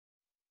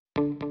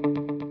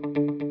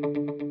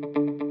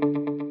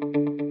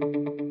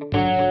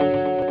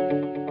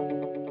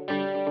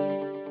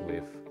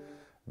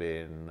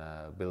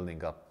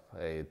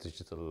a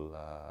digital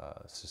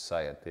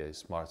society, a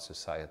smart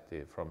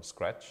society from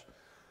scratch,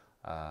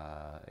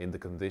 in the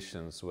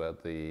conditions where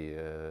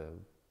the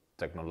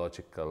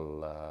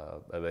technological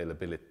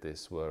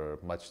availabilities were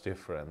much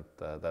different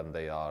than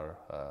they are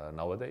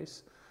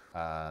nowadays.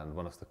 And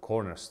one of the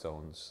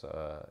cornerstones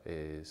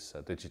is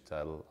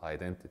digital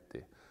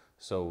identity.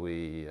 So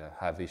we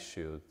have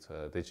issued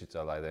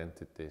digital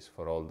identities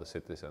for all the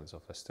citizens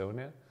of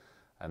Estonia.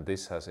 And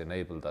this has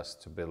enabled us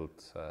to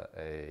build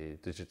a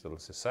digital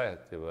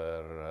society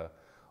where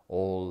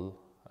all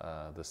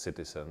the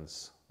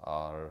citizens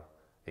are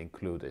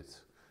included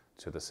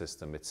to the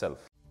system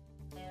itself.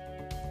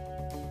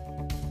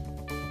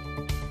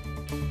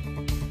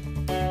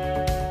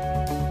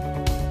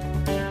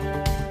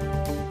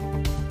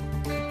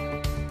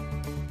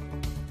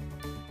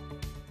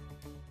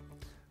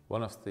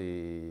 One of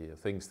the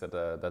things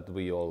that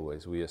we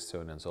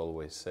Estonians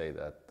always say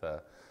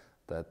that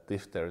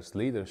if there's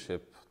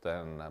leadership,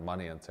 then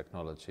money and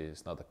technology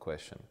is not a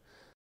question.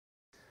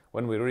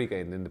 When we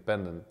regained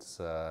independence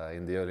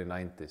in the early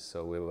 90s,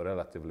 so we were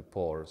relatively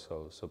poor,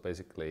 so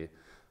basically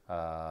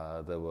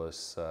there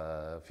was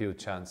a few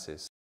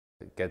chances.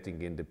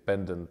 Getting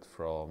independent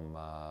from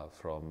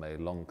a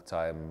long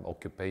time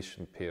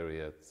occupation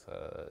period,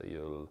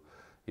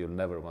 you'll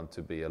never want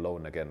to be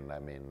alone again. I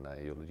mean,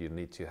 you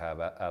need to have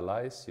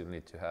allies, you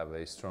need to have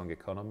a strong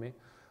economy,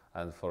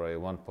 and for a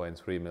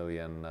 1.3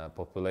 million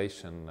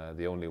population,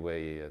 the only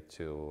way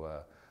to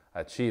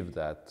achieve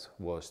that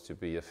was to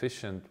be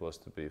efficient, was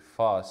to be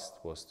fast,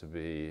 was to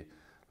be,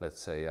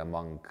 let's say,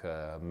 among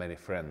many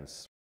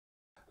friends.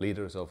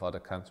 Leaders of other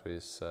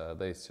countries,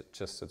 they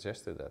just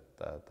suggested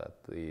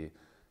that the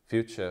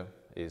future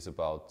is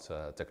about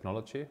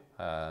technology,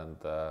 and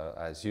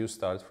as you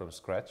start from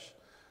scratch,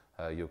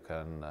 you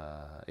can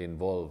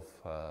involve,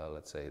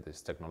 let's say,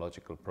 this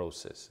technological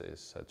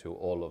processes to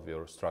all of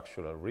your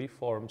structural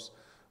reforms,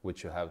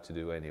 which you have to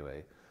do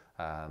anyway.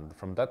 And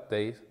from that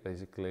day,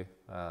 basically,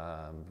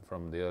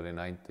 from the early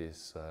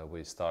 90s,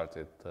 we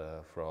started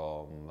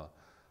from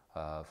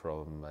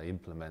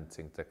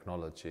implementing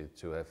technology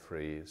to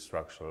every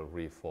structural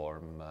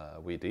reform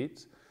we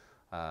did.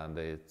 And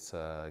it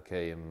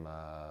came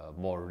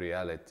more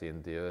reality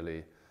in the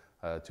early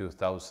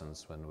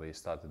 2000s when we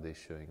started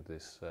issuing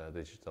these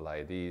digital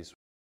IDs.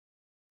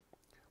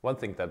 One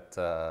thing that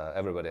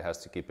everybody has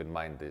to keep in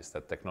mind is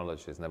that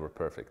technology is never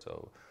perfect.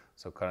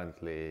 So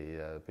currently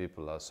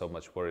people are so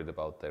much worried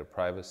about their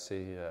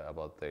privacy,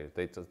 about their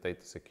data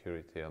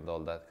security and all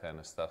that kind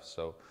of stuff.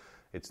 So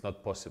it's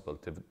not possible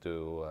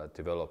to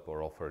develop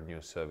or offer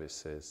new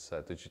services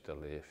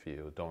digitally if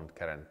you don't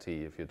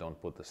guarantee, if you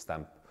don't put a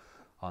stamp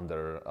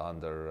under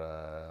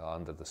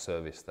the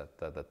service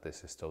that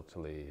this is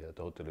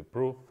totally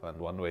proof. And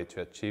one way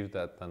to achieve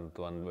that and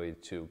one way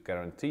to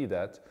guarantee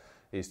that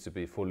is to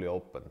be fully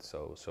open.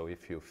 So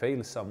if you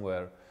fail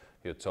somewhere,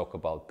 you talk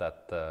about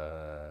that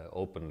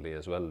openly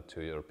as well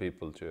to your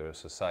people, to your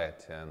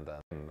society. And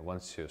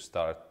once you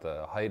start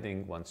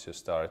hiding, once you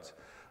start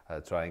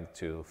trying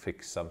to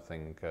fix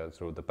something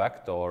through the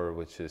back door,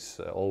 which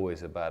is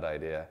always a bad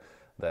idea,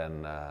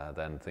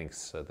 then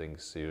things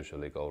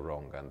usually go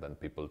wrong, and then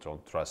people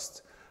don't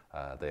trust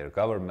their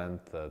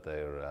government,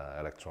 their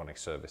electronic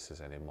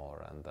services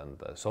anymore.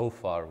 And so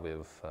far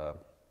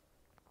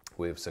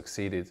we've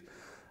succeeded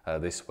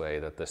this way,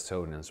 that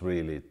Estonians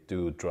really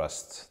do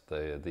trust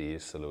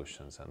these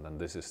solutions, and then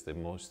this is the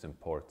most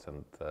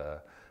important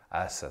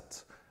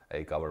asset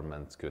a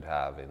government could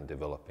have in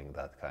developing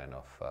that kind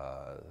of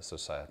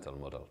societal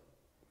model.